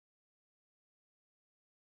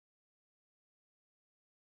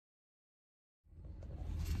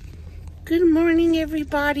Good morning,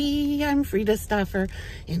 everybody. I'm Frida Stoffer,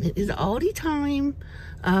 and it is Aldi time.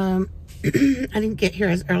 I didn't get here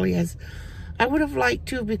as early as I would have liked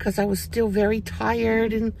to because I was still very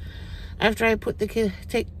tired. And after I took the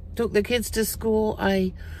kids to school,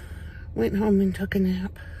 I went home and took a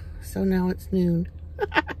nap. So now it's noon,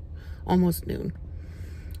 almost noon.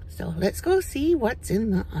 So let's go see what's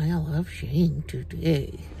in the aisle of shame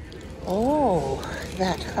today. Oh,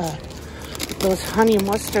 those honey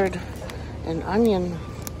mustard and onion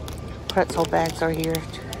pretzel bags are here,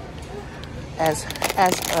 as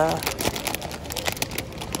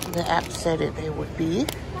the app said they would be.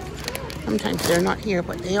 Sometimes they're not here,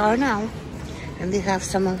 but they are now. And they have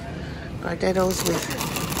some Gardettos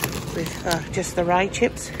with just the rye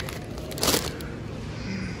chips.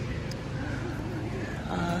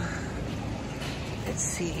 Let's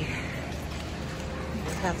see.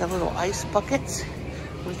 They have the little ice buckets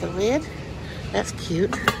with the lid. That's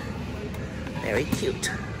cute. Very cute.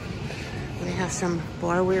 And they have some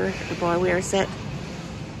barware set.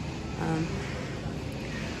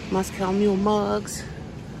 Moscow Mule mugs.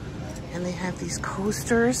 And they have these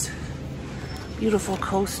coasters. Beautiful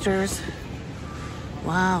coasters.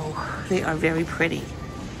 Wow, they are very pretty.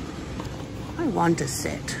 I want to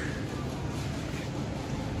sit.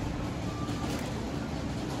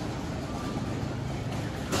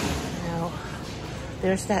 Now,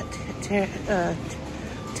 there's that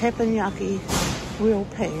teppanyaki real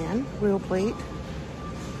plate.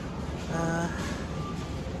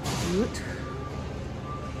 Cute.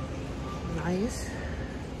 Nice.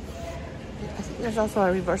 I think there's also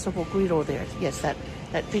a reversible griddle there. Yes, that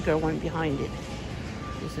bigger one behind it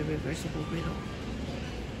is a reversible griddle.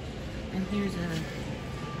 And here's an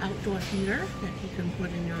outdoor heater that you can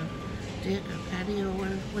put in your deck or patio or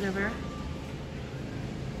whatever.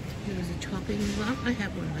 Here's a chopping block. I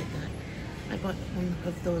have one like that. I bought one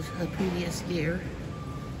of those previous year.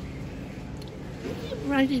 They keep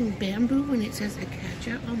writing bamboo when it says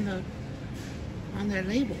acacia on their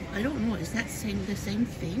label. I don't know. Is that the same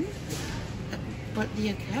thing? But the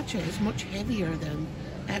acacia is much heavier than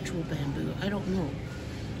actual bamboo. I don't know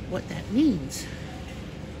what that means.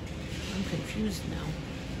 I'm confused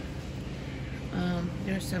now.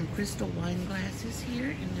 There's some crystal wine glasses here,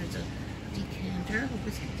 and there's a decanter, a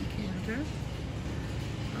whiskey decanter.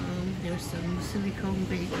 There's some silicone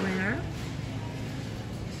bakeware,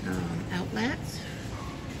 some outlets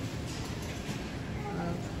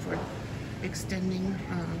for extending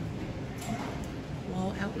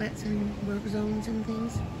wall outlets and work zones and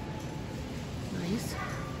things. Nice.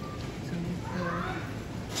 Some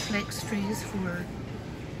flex trays for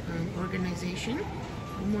organization,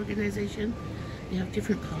 home organization. They have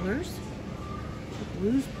different colors. The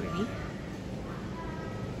blue's pretty.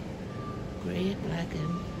 Gray, black,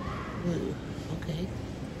 and blue. Okay.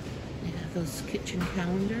 They have those kitchen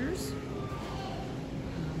calendars.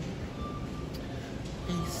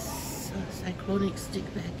 A cyclonic stick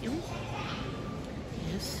vacuum.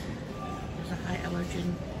 Yes. There's a high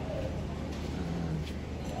allergen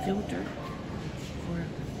filter for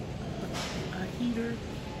a heater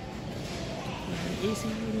for an AC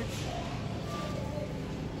unit.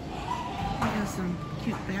 We have some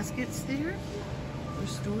cute baskets there for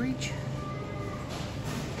storage.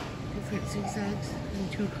 Different zigzags in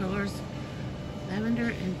two colors, lavender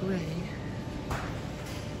and gray.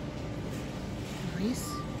 Nice.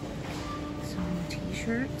 Some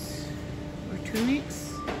t-shirts or tunics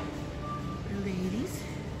for ladies.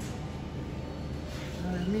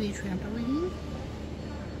 Mini trampoline.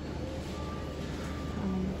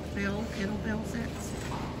 Kettlebell sets.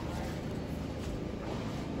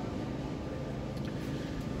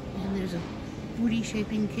 And there's a booty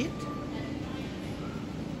shaping kit.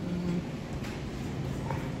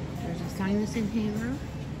 There's a sinus inhaler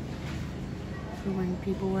for when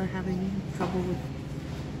people are having trouble with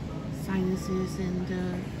sinuses and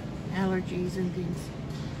allergies and things.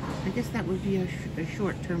 I guess that would be a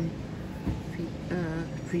short-term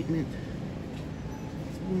treatment.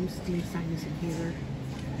 It's a warm steam sinus inhaler.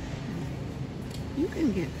 You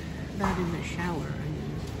can get that in the shower. I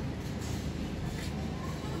mean,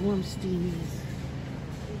 warm steam is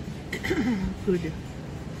good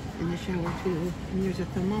in the shower too. And there's a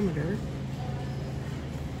thermometer.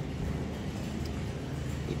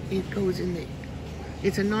 It goes in the,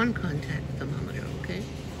 it's a non-contact thermometer, okay?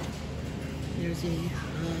 There's a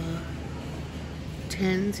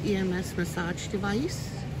TENS EMS massage device.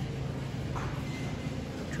 No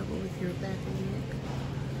trouble with your back and neck.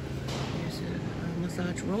 There's a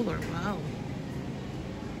massage roller. Wow.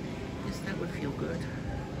 Guess that would feel good.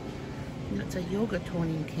 And that's a yoga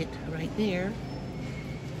toning kit right there.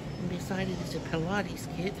 And beside it is a Pilates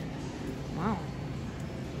kit.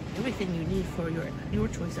 everything you need for your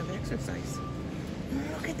choice of exercise.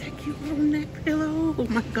 Look at that cute little neck pillow. Oh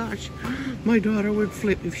my gosh. My daughter would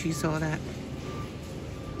flip if she saw that.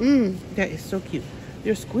 That is so cute.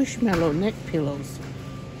 They're Squishmallow neck pillows.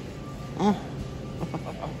 Oh.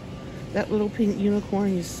 That little pink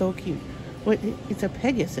unicorn is so cute. But it's a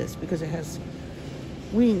Pegasus because it has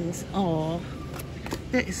wings. Oh,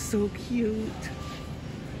 that is so cute.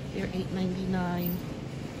 They're $8.99.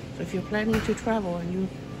 So if you're planning to travel and you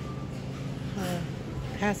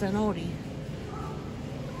pass an Aldi,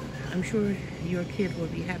 I'm sure your kid will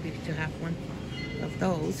be happy to have one of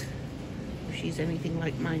those if she's anything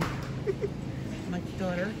like my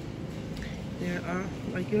daughter. There are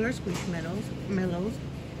regular Squishmallows.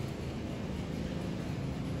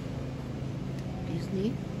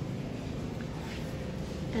 Disney.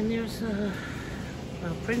 And there's a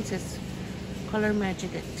Princess Color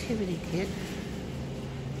Magic Activity Kit.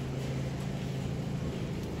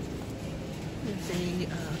 There's a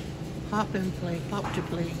pop to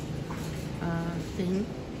play thing.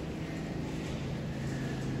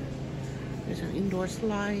 There's an indoor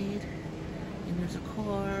slide, and there's a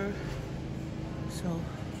car. So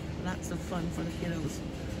lots of fun for the kiddos.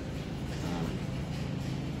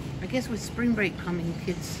 I guess with spring break coming,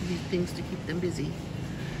 kids need things to keep them busy.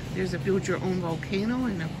 There's a build your own volcano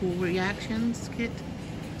and a cool reactions kit.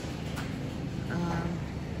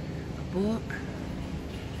 A book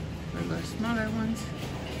for the smaller ones.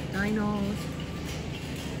 Dinos.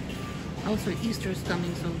 Also Easter's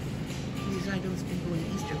coming, so these items can go in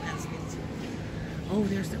Easter baskets. Oh,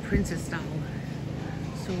 there's the princess doll.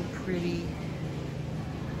 So pretty.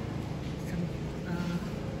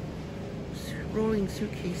 Rolling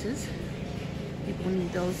suitcases. People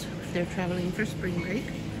need those if they're traveling for spring break.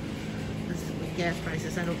 With gas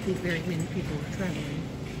prices, I don't think very many people are traveling.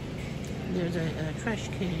 There's a trash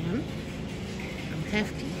can from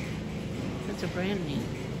Hefty. That's a brand name.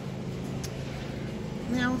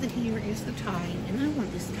 Now here is the Tide, and I want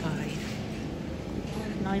this Tide.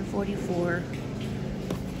 $9.44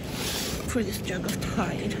 for this jug of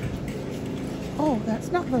Tide. Oh, that's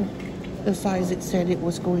not the size it said it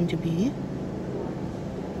was going to be.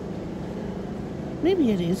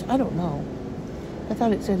 Maybe it is. I don't know. I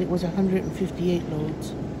thought it said it was 158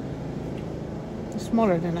 loads. It's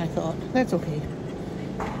smaller than I thought. That's okay.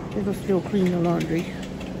 It'll still clean the laundry.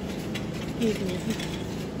 Excuse me.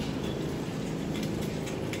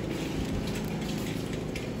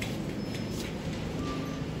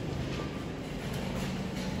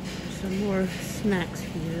 Some more snacks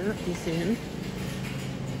here. This in.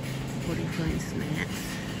 45 snacks.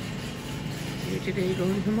 Here today,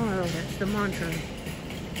 going tomorrow. That's the mantra.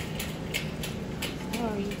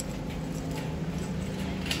 Sorry.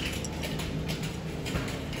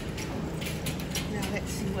 Now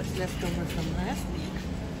let's see what's left over from last week.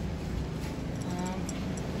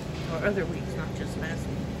 Or other weeks, not just last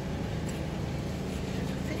week. There's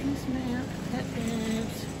a fitness mat, pet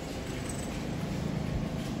beds.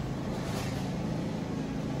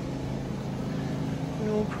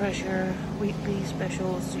 No pressure. Weekly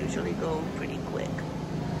specials usually go pretty quick.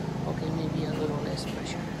 Okay, maybe a little less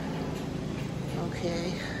pressure.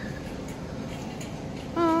 Okay.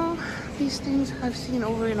 Oh, these things I've seen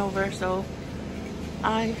over and over, so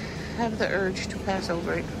I have the urge to pass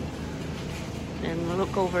over it and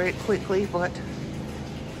look over it quickly, but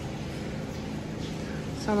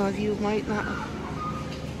some of you might not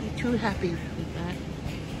be too happy with that.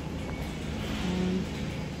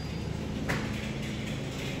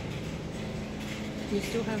 You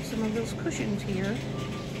still have some of those cushions here.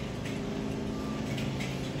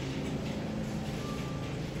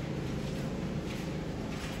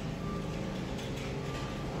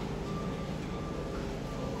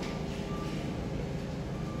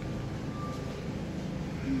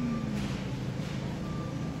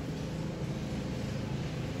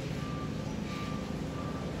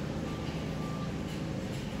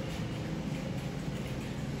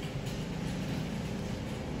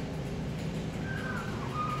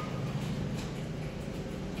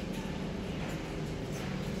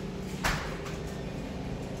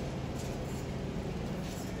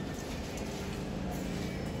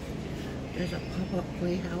 There's a pop-up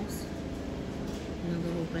playhouse in a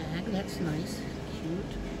little bag. That's nice.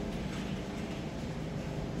 Cute.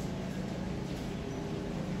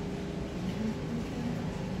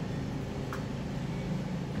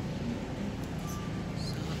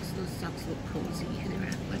 Socks. Those socks look cozy. They're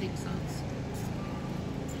athletic socks.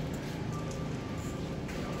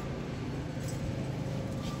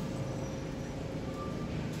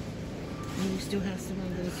 And we still have some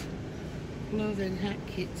of those glove and hat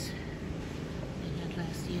kits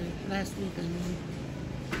last week. I mean,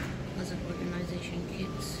 closet organization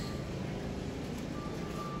kits.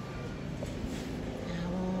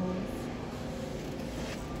 Towels.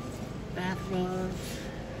 Bath rugs.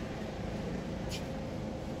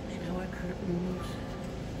 Shower curtains.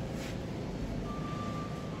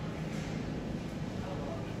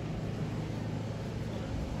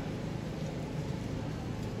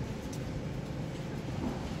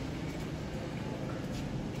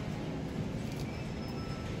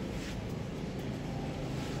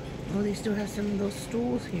 Oh, they still have some of those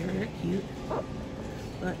stools here. They're cute.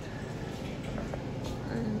 But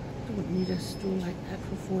I don't need a stool like that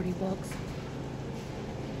for 40 bucks.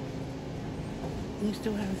 We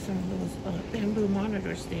still have some of those bamboo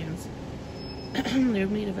monitor stands. They're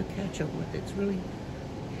made of acacia wood. It's really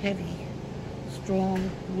heavy, strong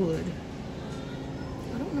wood.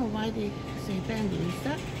 I don't know why they say bamboo.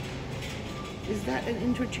 Is that an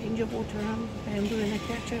interchangeable term? Bamboo and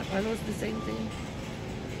acacia? Are those the same thing?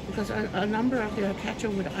 Because a number of their acacia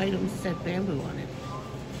wood items said bamboo on it,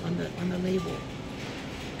 on the label.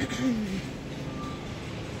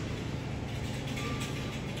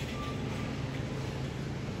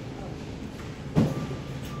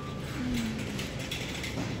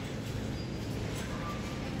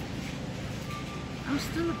 I'm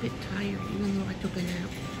still a bit tired, even though I took a nap.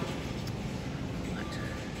 But,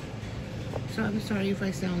 so I'm sorry if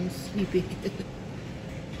I sound sleepy.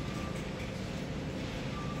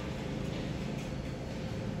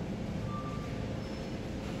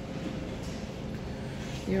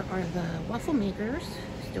 There are the waffle makers.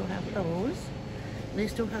 Still have those. They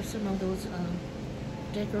still have some of those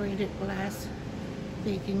decorated glass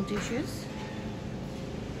baking dishes.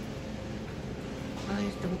 I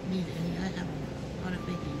don't need any. I have a lot of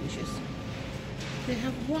baking dishes. They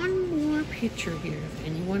have one more picture here if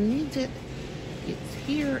anyone needs it. It's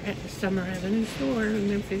here at the Summer Avenue store in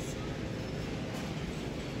Memphis.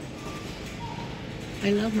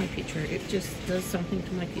 I love my picture. It just does something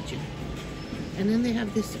to my kitchen. And then they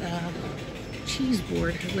have this cheese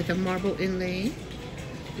board with a marble inlay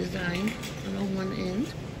design on one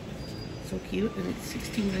end. So cute, and it's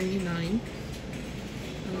 $16.99.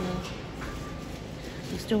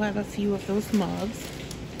 We still have a few of those mugs.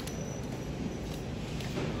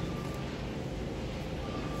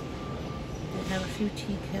 We have a few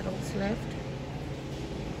tea kettles left.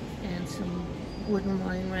 And some wooden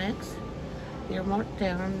wine racks. They're marked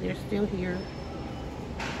down, they're still here.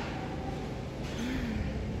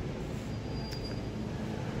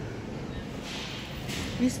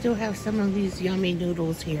 We still have some of these yummy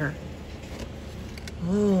noodles here.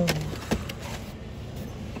 Oh.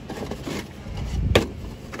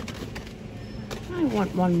 I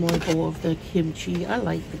want one more bowl of the kimchi. I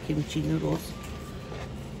like the kimchi noodles.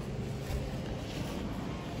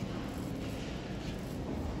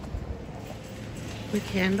 The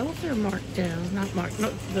candles are marked down. Not marked.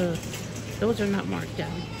 No, those are not marked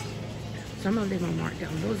down. Some of them are marked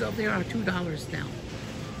down. Those up there are $2 now.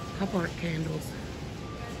 Pop art candles.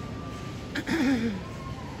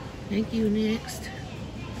 Thank you. Next,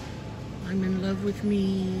 I'm in love with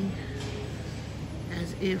me,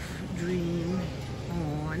 as if dream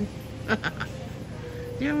on.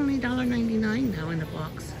 They're only $1.99 now in a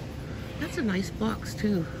box. That's a nice box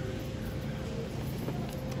too.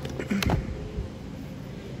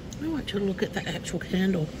 I want to look at the actual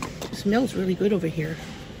candle. It smells really good over here.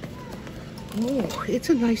 Oh, it's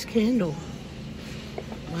a nice candle.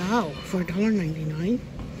 Wow, for $1.99.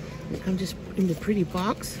 It comes just in the pretty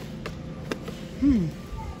box.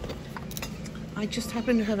 I just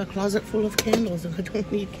happen to have a closet full of candles and I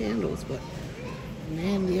don't need candles, but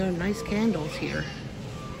man, they are nice candles here.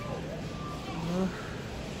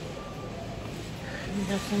 We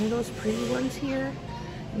have some of those pretty ones here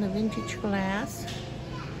in the vintage glass.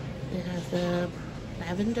 They have the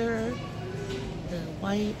lavender, the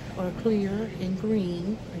white or clear, and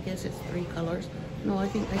green. I guess it's 3 colors. No, I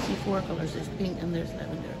think I see 4 colors. There's pink and there's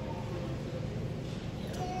lavender.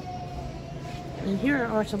 And here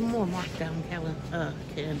are some more marked down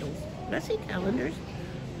candles. Did I say calendars?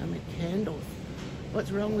 I meant candles. What's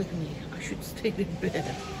wrong with me? I should stay in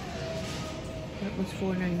bed. That was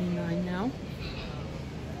 $4.99 now.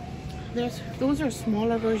 Those are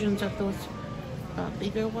smaller versions of those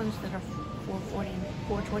bigger ones that are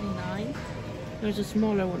 $4.29. There's a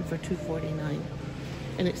smaller one for $2.49,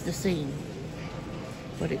 and it's the same,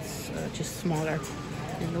 but it's just smaller.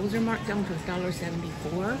 And those are marked down to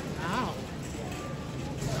 $1.74. Wow.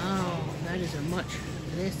 Wow, that is a much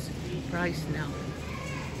less price now.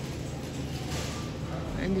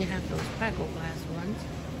 And they have those crackle glass ones.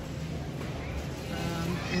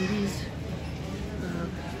 And these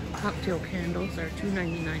cocktail candles are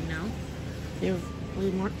 $2.99 now. They're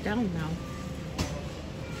way marked down now.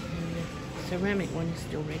 And the ceramic one is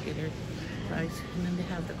still regular price. And then they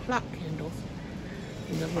have the clock candles.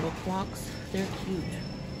 And the little clocks, they're cute.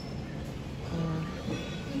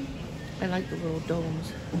 I like the little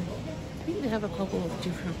domes. I think they have a couple of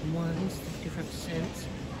different ones, different scents.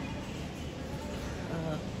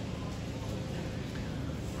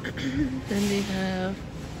 Then they have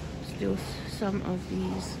still some of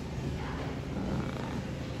these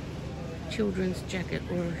children's jacket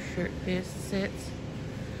or shirt vest sets.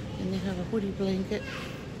 And they have a hoodie blanket.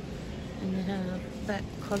 And they have Back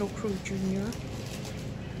Cuddle Crew Junior.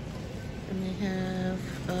 And they have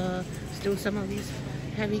still some of these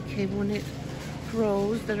heavy cable knit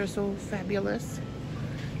throws that are so fabulous.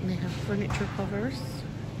 And they have furniture covers,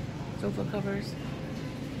 sofa covers,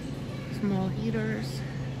 small heaters.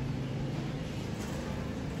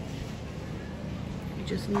 You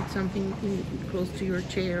just need something close to your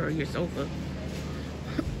chair or your sofa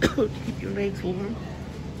to keep your legs warm,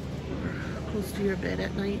 or close to your bed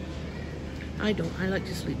at night. I don't. I like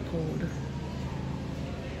to sleep cold.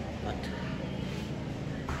 But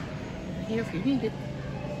here if you need it.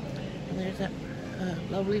 And there's that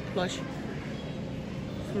lovely plush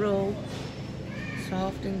throw,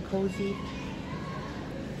 soft and cozy.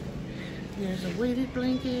 There's a weighted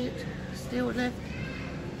blanket still left.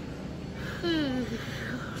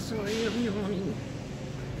 Sorry, I'm yawning.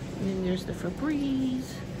 And then there's the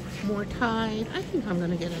Febreze, more Tide. I think I'm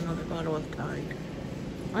gonna get another bottle of Tide.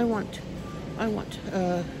 I want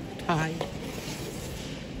Tide.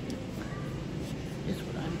 Is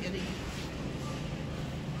what I'm getting.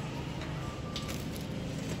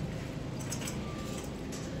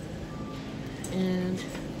 And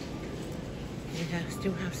they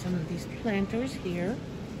still have some of these planters here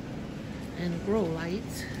and grow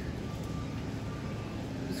lights.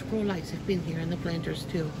 These grow lights have been here, and the planters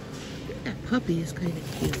too. That puppy is kind of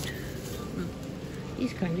cute. Well,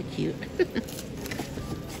 he's kind of cute.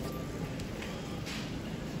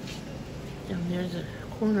 Down there's a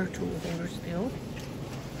corner tool there still.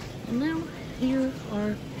 And now here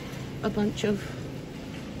are a bunch of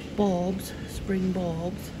bulbs, spring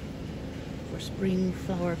bulbs for spring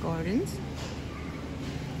flower gardens.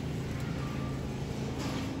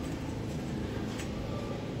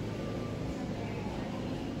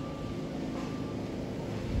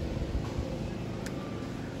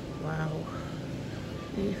 Wow.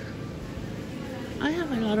 I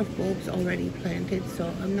have a lot of bulbs already planted,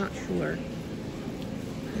 so I'm not sure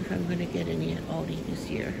if I'm going to get any at Aldi this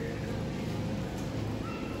year.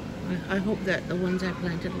 I hope that the ones I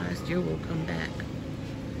planted last year will come back.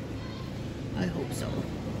 I hope so.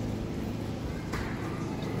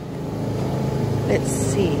 Let's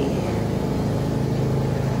see.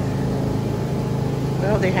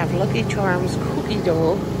 Well, they have Lucky Charms cookie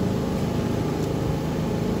dough.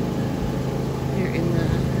 They're in the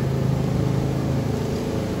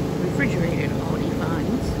refrigerated Aldi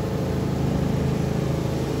finds.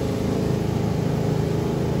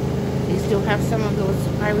 They still have some of those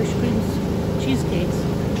Irish cream cheesecakes.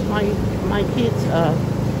 My kids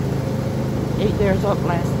ate theirs up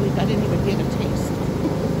last week. I didn't even get a taste.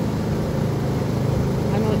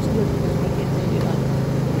 I know it's good because my kids ate it up.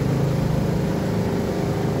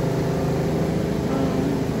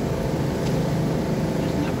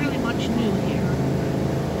 There's not really much new here.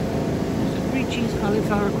 There's a 3-cheese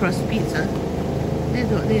cauliflower crust pizza.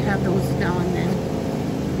 They have those now and then.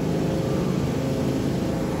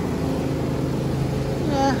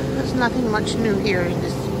 Yeah, there's nothing much new here in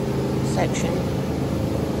this section.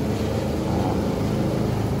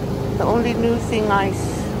 The only new thing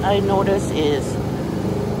I notice is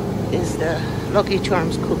the Lucky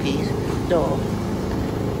Charms cookies dough.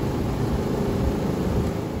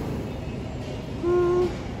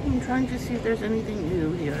 I'm trying to see if there's anything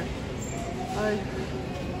new here.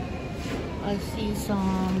 I see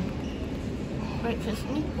some breakfast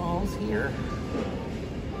meatballs here.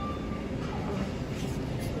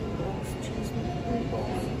 Cheese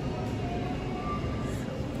meatballs.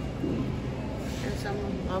 And some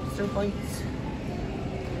lobster bites.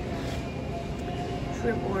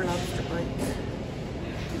 Shrimp or lobster bites.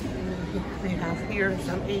 And they have here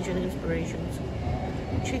some Asian inspirations.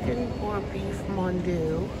 Chicken or beef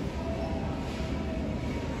mondial.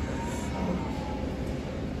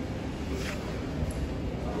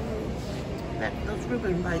 Those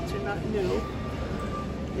ribbon bites are not new.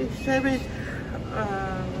 The Savage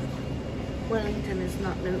Wellington is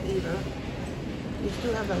not new either. We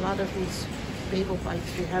still have a lot of these bagel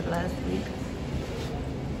bites we had last week.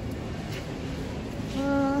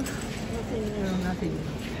 Nothing new, nothing new.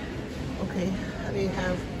 Okay, they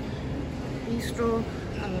have bistro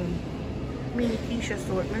mini quiche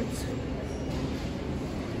assortments.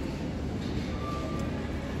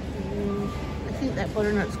 I think that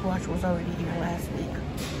butternut squash was already here last week.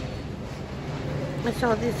 I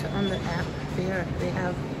saw this on the app there. They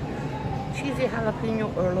have cheesy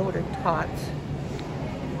jalapeno or loaded tots.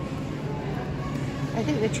 I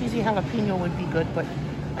think the cheesy jalapeno would be good, but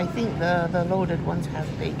I think the loaded ones have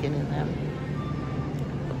bacon in them.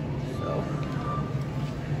 So,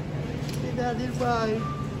 that is why.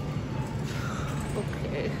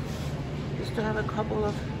 Okay. Just to have a couple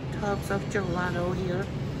of tubs of gelato here.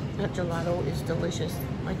 That gelato is delicious.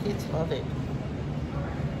 My kids love it.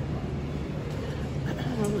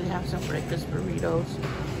 We have some breakfast burritos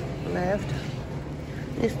left.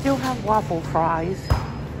 They still have waffle fries.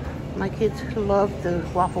 My kids love the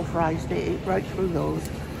waffle fries. They ate right through those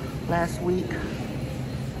last week.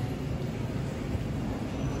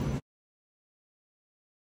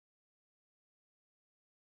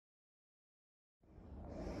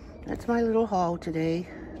 That's my little haul today.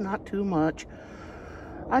 Not too much.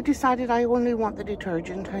 I decided I only want the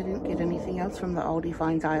detergent. I didn't get anything else from the Aldi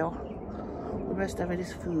Finds aisle. The rest of it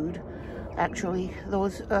is food. Actually,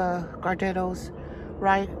 those Gardettos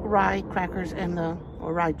rye crackers and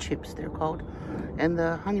or rye chips they're called, and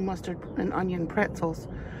the honey mustard and onion pretzels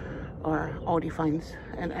are Aldi Finds,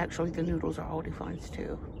 and actually the noodles are Aldi Finds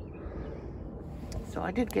too. So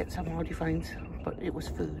I did get some Aldi Finds, but it was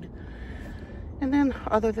food. And then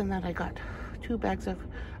other than that, I got a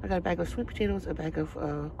bag of sweet potatoes, a bag of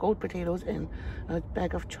gold potatoes, and a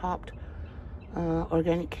bag of chopped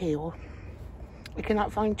organic kale. I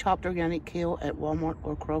cannot find chopped organic kale at Walmart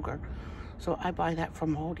or Kroger, so I buy that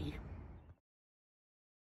from Aldi.